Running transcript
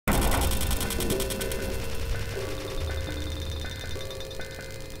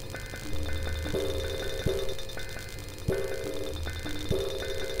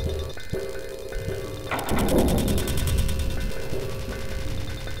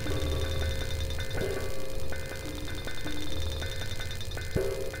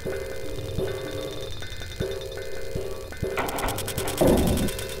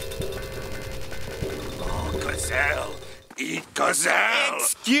gazelle!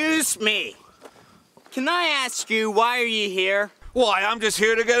 Excuse me. Can I ask you, why are you here? Why, I'm just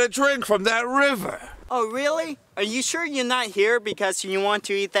here to get a drink from that river. Oh, really? Are you sure you're not here because you want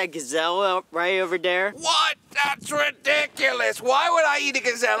to eat that gazelle right over there? What? That's ridiculous. Why would I eat a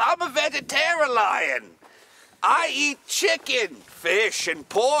gazelle? I'm a vegetarian. I eat chicken, fish, and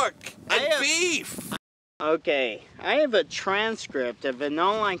pork, and beef. Okay, I have a transcript of an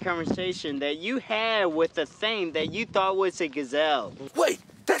online conversation that you had with a thing that you thought was a gazelle. Wait,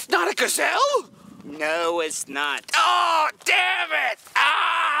 that's not a gazelle? No, it's not. Oh, damn it!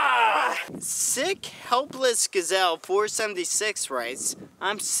 Ah! Sick, helpless gazelle 476 writes,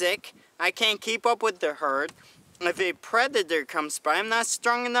 I'm sick. I can't keep up with the herd. If a predator comes by, I'm not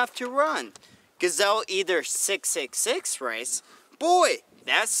strong enough to run. Gazelle Eater 666 writes, boy,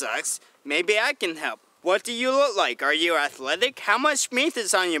 that sucks. Maybe I can help. What do you look like? Are you athletic? How much meat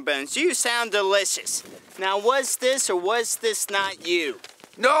is on your bones? You sound delicious. Now, was this or was this not you?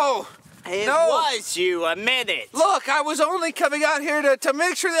 No! It was you, admit it. Look, I was only coming out here to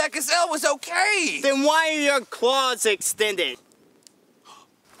make sure that gazelle was okay. Then why are your claws extended?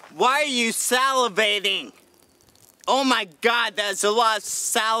 Why are you salivating? Oh my God, that's a lot of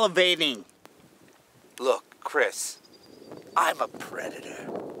salivating. Look, Chris, I'm a predator,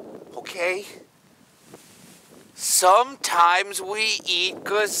 okay? Sometimes we eat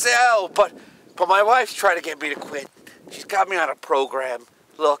gazelle, but my wife's trying to get me to quit. She's got me on a program.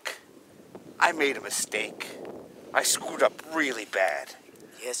 Look, I made a mistake. I screwed up really bad.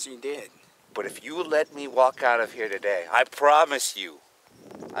 Yes, you did. But if you let me walk out of here today, I promise you,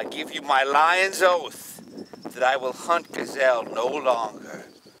 I give you my lion's oath that I will hunt gazelle no longer.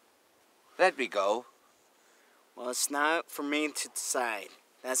 Let me go. Well, it's not for me to decide.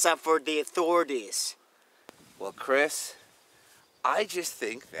 That's up for the authorities. Well, Chris, I just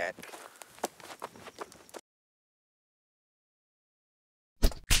think that...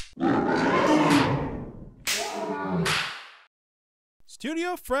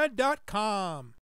 StudioFred.com